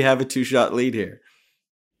sure we have a 2-shot lead here?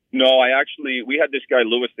 No, we had this guy,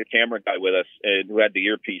 Lewis, the camera guy with us, who had the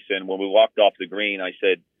earpiece in. When we walked off the green, I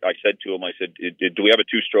said to him, do we have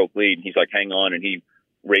a 2-stroke lead? And he's like, hang on. And he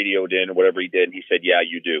radioed in or whatever he did. And he said, yeah,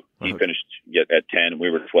 you do. He finished at 10 and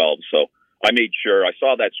we were 12. So I made sure I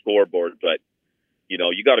saw that scoreboard, but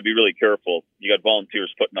you got to be really careful. You got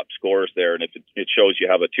volunteers putting up scores there. And if it shows you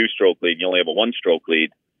have a 2-stroke lead, you only have a 1-stroke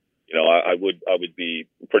lead, I would be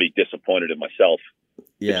pretty disappointed in myself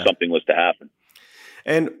if something was to happen.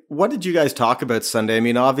 And what did you guys talk about Sunday? I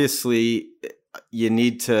mean, obviously you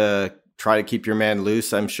need to try to keep your man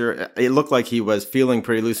loose. I'm sure it looked like he was feeling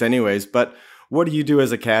pretty loose anyways, but what do you do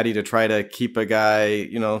as a caddy to try to keep a guy,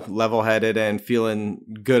 you know, level-headed and feeling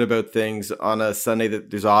good about things on a Sunday that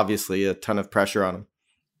there's obviously a ton of pressure on him?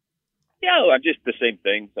 Yeah, just the same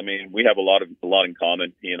things. I mean, we have a lot in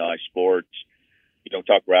common. He and I, sports. You know,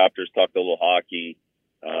 talk Raptors, talk a little hockey.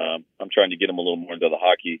 I'm trying to get him a little more into the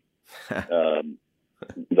hockey,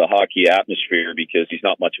 the hockey atmosphere, because he's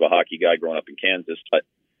not much of a hockey guy growing up in Kansas. But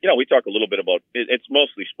you know, we talk a little bit about it. It's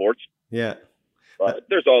mostly sports. Yeah. But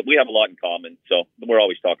we have a lot in common, so we're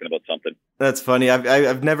always talking about something. That's funny.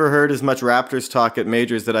 I've never heard as much Raptors talk at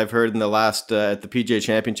majors that I've heard in the last at the PGA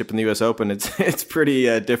Championship and the U.S. Open. It's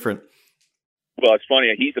pretty different. Well, it's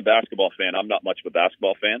funny. He's a basketball fan. I'm not much of a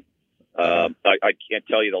basketball fan. I can't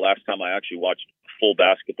tell you the last time I actually watched a full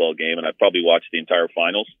basketball game, and I probably watched the entire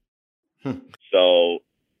finals. So,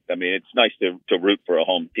 I mean, it's nice to root for a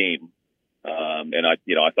home team. And I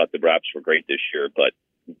thought the Raps were great this year, but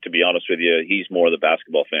to be honest with you, he's more the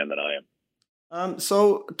basketball fan than I am.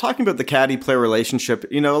 So talking about the caddy-player relationship,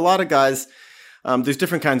 you know, a lot of guys, there's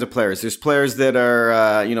different kinds of players. There's players that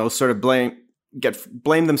are, sort of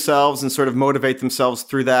blame themselves and sort of motivate themselves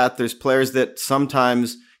through that. There's players that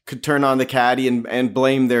sometimes could turn on the caddy and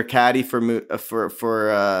blame their caddy for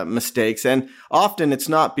mistakes. And often it's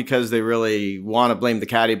not because they really want to blame the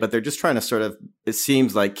caddy, but they're just trying to sort of, it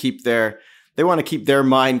seems like, they want to keep their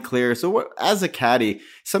mind clear. So as a caddy,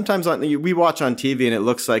 sometimes we watch on TV and it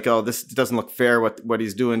looks like, oh, this doesn't look fair what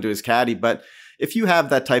he's doing to his caddy. But if you have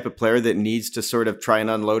that type of player that needs to sort of try and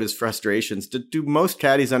unload his frustrations, do most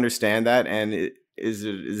caddies understand that? And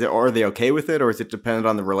are they okay with it, or is it dependent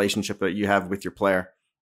on the relationship that you have with your player?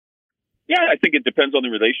 Yeah, I think it depends on the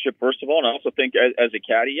relationship, first of all. And I also think as a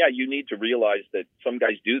caddy, you need to realize that some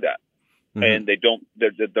guys do that. Mm-hmm.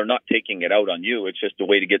 And they're not taking it out on you. It's just a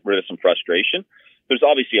way to get rid of some frustration. There's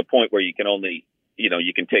obviously a point where you can only,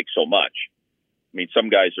 you can take so much. I mean, some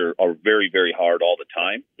guys are very, very hard all the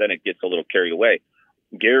time. Then it gets a little carried away.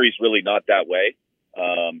 Gary's really not that way.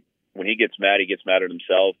 When he gets mad at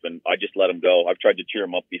himself, and I just let him go. I've tried to cheer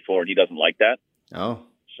him up before, and he doesn't like that. Oh.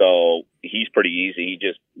 So he's pretty easy. He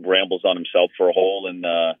just rambles on himself for a hole, and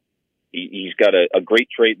he's got a great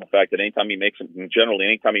trait in the fact that anytime he makes a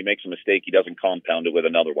mistake, he doesn't compound it with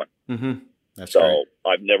another one. Mm-hmm. That's so great.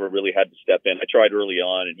 I've never really had to step in. I tried early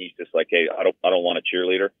on, and he's just like, "Hey, I don't want a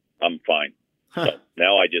cheerleader. I'm fine." Huh. So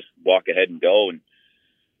now I just walk ahead and go, and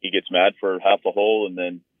he gets mad for half a hole, and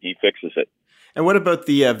then he fixes it. And what about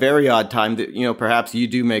the very odd time that perhaps you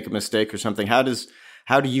do make a mistake or something? How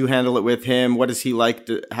do you handle it with him? How does he like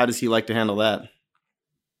to handle that?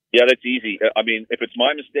 Yeah, that's easy. I mean, if it's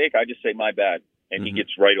my mistake, I just say my bad, and he gets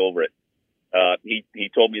right over it. He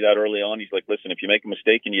told me that early on. He's like, "Listen, if you make a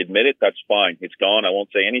mistake and you admit it, that's fine. It's gone. I won't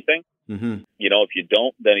say anything. Mm-hmm. If you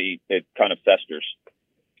don't, then it kind of festers."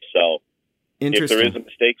 So if there is a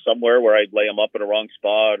mistake somewhere where I lay him up in a wrong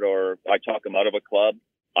spot or I talk him out of a club,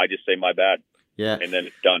 I just say my bad. Yeah, and then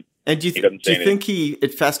it's done. And do you think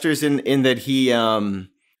it festers in that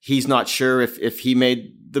he's not sure if he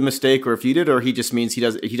made the mistake or if you did, or he just means he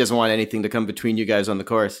doesn't want anything to come between you guys on the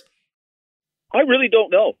course? I really don't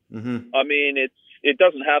know. Mm-hmm. I mean, it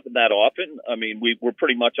doesn't happen that often. I mean, we're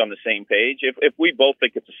pretty much on the same page. If we both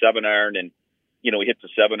think it's a 7-iron and he hits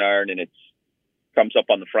a 7-iron and comes up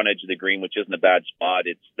on the front edge of the green, which isn't a bad spot,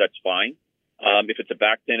 that's fine. If it's a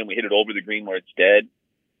back pin and we hit it over the green where it's dead,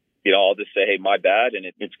 I'll just say, "Hey, my bad," and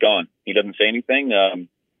it's gone. He doesn't say anything.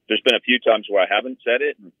 There's been a few times where I haven't said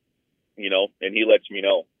it, and he lets me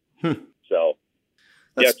know. So,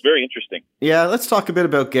 it's very interesting. Yeah, let's talk a bit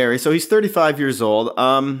about Gary. So he's 35 years old,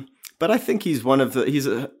 but I think he's he's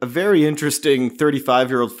a very interesting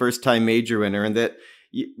 35-year-old first-time major winner, and that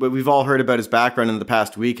we've all heard about his background in the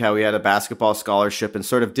past week, how he had a basketball scholarship and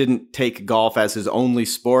sort of didn't take golf as his only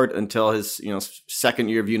sport until his second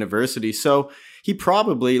year of university. So he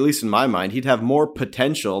probably, at least in my mind, he'd have more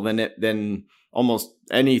potential than almost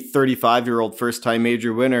any 35-year-old first-time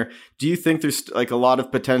major winner. Do you think there's like a lot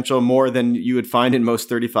of potential, more than you would find in most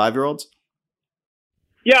 35-year-olds?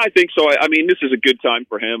 Yeah, I think so. I mean, this is a good time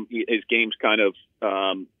for him. His game's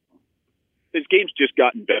just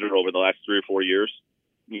gotten better over the last 3 or 4 years.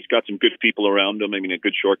 He's got some good people around him. I mean, a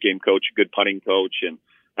good short game coach, a good putting coach, and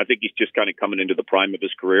I think he's just kind of coming into the prime of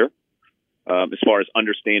his career. As far as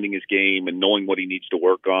understanding his game and knowing what he needs to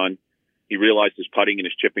work on. He realized his putting and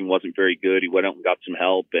his chipping wasn't very good. He went out and got some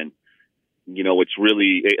help, and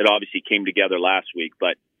it obviously came together last week,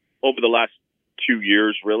 but over the last 2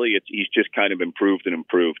 years, really, he's just kind of improved.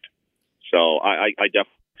 So I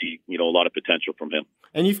definitely see, a lot of potential from him.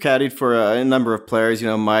 And you've caddied for a number of players,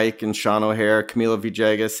 Mike and Sean O'Hare, Camilo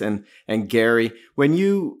Villegas, and Gary. When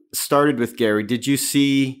you started with Gary, did you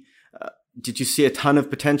see did you see a ton of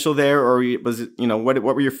potential there, or was it, what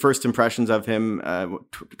were your first impressions of him?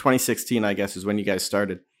 2016, I guess, is when you guys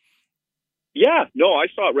started. Yeah, no, I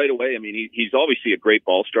saw it right away. I mean, he's obviously a great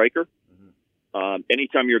ball striker.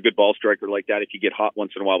 Anytime you're a good ball striker like that, if you get hot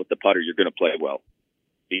once in a while with the putter, you're going to play well,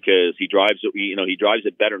 because he drives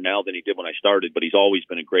it better now than he did when I started, but he's always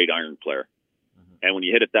been a great iron player. And when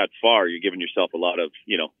you hit it that far, you're giving yourself a lot of,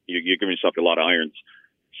 you're giving yourself a lot of irons.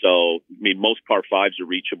 So, I mean, most par fives are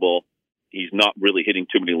reachable. He's not really hitting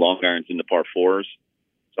too many long irons in the par fours.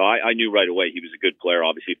 So I knew right away he was a good player,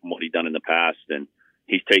 obviously, from what he'd done in the past. And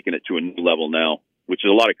he's taken it to a new level now, which is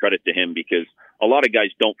a lot of credit to him, because a lot of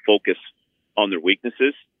guys don't focus on their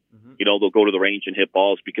weaknesses. They'll go to the range and hit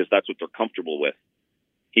balls because that's what they're comfortable with.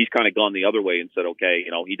 He's kind of gone the other way and said, okay,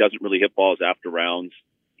 he doesn't really hit balls after rounds.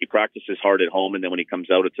 He practices hard at home, and then when he comes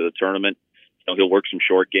out to the tournament, he'll work some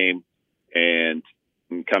short game and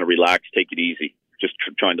kind of relax, take it easy, just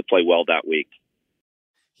trying to play well that week.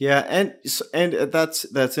 Yeah, and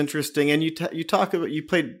that's interesting. And you talk about, you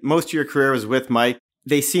played most of your career was with Mike.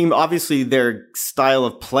 They seem, obviously their style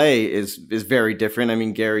of play is very different. I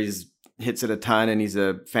mean, Gary's hits it a ton, and he's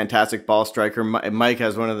a fantastic ball striker. Mike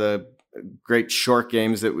has one of the great short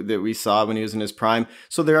games that we saw when he was in his prime.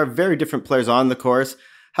 So there are very different players on the course.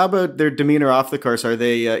 How about their demeanor off the course? Are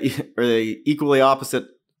they equally opposite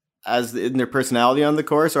as in their personality on the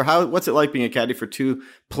course, or what's it like being a caddy for two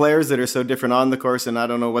players that are so different on the course? And I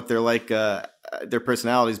don't know what they're like, their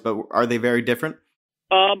personalities, but are they very different?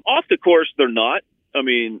 Off the course, they're not. I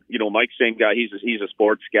mean, Mike's same guy. He's a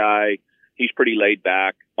sports guy. He's pretty laid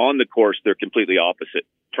back. On the course, they're completely opposite.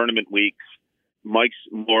 Tournament weeks, Mike's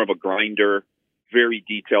more of a grinder, very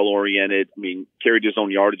detail oriented. I mean, carried his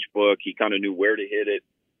own yardage book. He kind of knew where to hit it.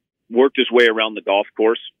 Worked his way around the golf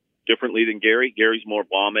course differently than Gary. Gary's more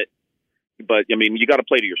vomit. But, I mean, you got to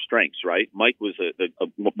play to your strengths, right? Mike was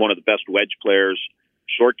one of the best wedge players,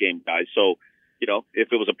 short game guys. So, if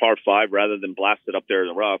it was a par five, rather than blast it up there in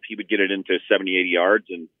the rough, he would get it into 70, 80 yards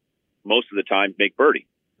and most of the time make birdie.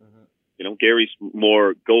 Gary's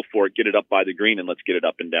more go for it, get it up by the green and let's get it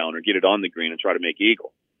up and down, or get it on the green and try to make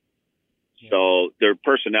eagle. Yeah. So their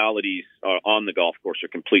personalities on the golf course are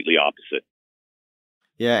completely opposite.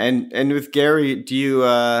 Yeah, and with Gary, do you?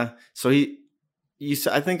 I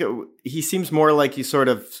think he seems more like you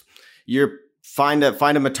find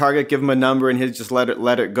him a target, give him a number, and he'll just let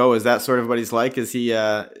it go. Is that sort of what he's like? Is he?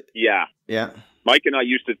 Yeah. Mike and I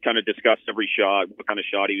used to kind of discuss every shot, what kind of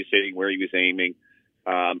shot he was hitting, where he was aiming.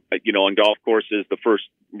 On golf courses, the first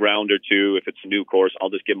round or two, if it's a new course, I'll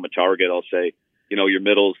just give him a target. I'll say, your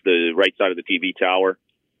middle's the right side of the TV tower,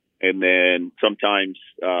 and then sometimes.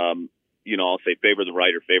 I'll say favor the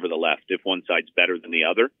right or favor the left if one side's better than the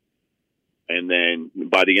other. And then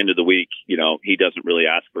by the end of the week, he doesn't really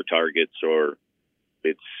ask for targets, or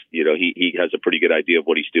it's, he has a pretty good idea of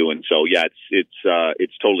what he's doing. So yeah,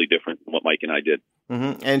 it's totally different from what Mike and I did.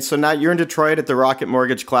 Mm-hmm. And so now you're in Detroit at the Rocket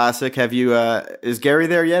Mortgage Classic. Have you, is Gary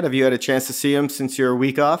there yet? Have you had a chance to see him since your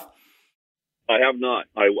week off? I have not.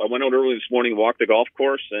 I went out early this morning, walked the golf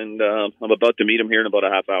course, and I'm about to meet him here in about a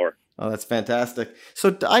half hour. Oh, that's fantastic.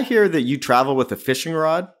 So I hear that you travel with a fishing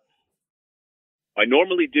rod? I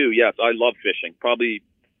normally do, yes. I love fishing. Probably,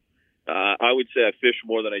 I would say I fish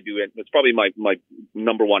more than I do. It's probably my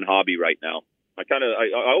number one hobby right now. I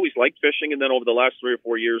always liked fishing, and then over the last 3 or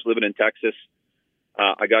 4 years living in Texas,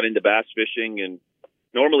 I got into bass fishing. And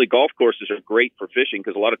normally golf courses are great for fishing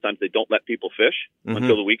because a lot of times they don't let people fish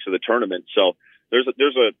until the weeks of the tournament. So there's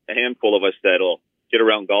a handful of us that'll get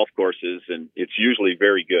around golf courses, and it's usually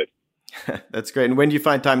very good. That's great. And when do you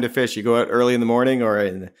find time to fish? You go out early in the morning or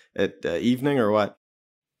at evening or what?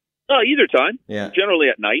 Either time. Yeah. Generally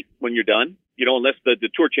at night when you're done. Unless the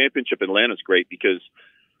Tour Championship in Atlanta is great because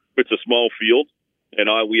it's a small field, and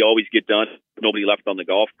we always get done. Nobody left on the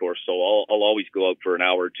golf course, so I'll always go out for an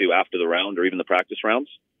hour or two after the round or even the practice rounds.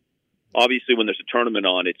 Obviously, when there's a tournament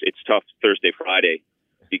on, it's tough Thursday, Friday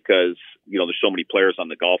because there's so many players on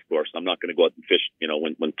the golf course. I'm not going to go out and fish,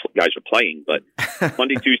 when guys are playing. But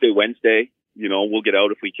Monday, Tuesday, Wednesday, we'll get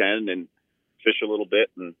out if we can and fish a little bit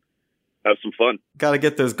and have some fun. Got to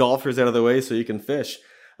get those golfers out of the way so you can fish.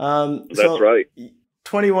 That's right.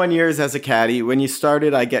 21 years as a caddy. When you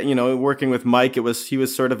started, I get, working with Mike, he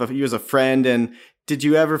was a friend. And did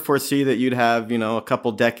you ever foresee that you'd have, a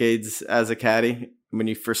couple decades as a caddy when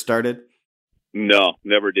you first started? No,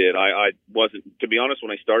 never did. I wasn't, to be honest, when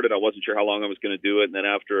I started, I wasn't sure how long I was going to do it. And then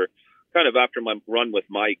after my run with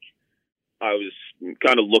Mike, I was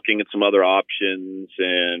kind of looking at some other options,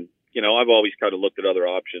 and, I've always kind of looked at other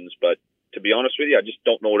options, but to be honest with you, I just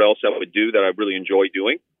don't know what else I would do that I really enjoy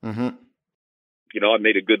doing. Mm-hmm. I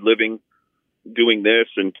made a good living doing this,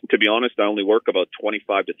 and to be honest, I only work about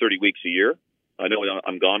 25 to 30 weeks a year. I know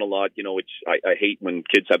I'm gone a lot, which I hate when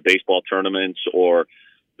kids have baseball tournaments or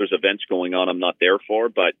there's events going on I'm not there for,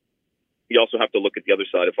 but you also have to look at the other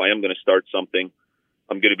side. If I am going to start something,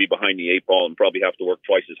 I'm going to be behind the 8 ball and probably have to work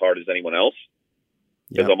twice as hard as anyone else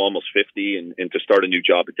because I'm almost 50 and to start a new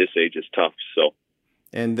job at this age is tough. So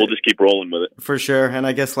we'll just keep rolling with it. For sure. And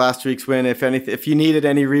I guess last week's win, if you needed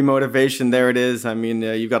any remotivation, there it is. I mean,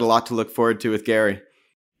 you've got a lot to look forward to with Gary.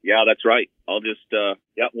 Yeah, that's right. I'll just,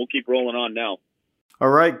 we'll keep rolling on now. All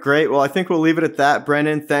right, great. Well, I think we'll leave it at that.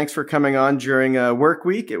 Brennan, thanks for coming on during work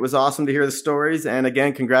week. It was awesome to hear the stories. And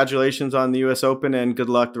again, congratulations on the U.S. Open and good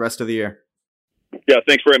luck the rest of the year. Yeah,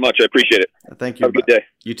 thanks very much. I appreciate it. Thank you. Have a good day.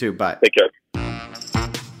 You too. Bye. Take care.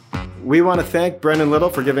 We want to thank Brennan Little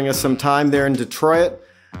for giving us some time there in Detroit.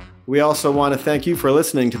 We also want to thank you for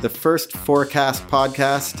listening to the first Fore-Cast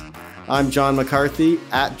podcast. I'm John McCarthy,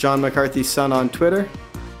 at John McCarthy Son on Twitter.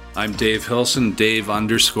 I'm Dave Hilson,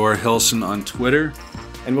 Dave_Hilson on Twitter.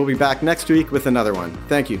 And we'll be back next week with another one.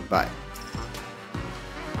 Thank you. Bye.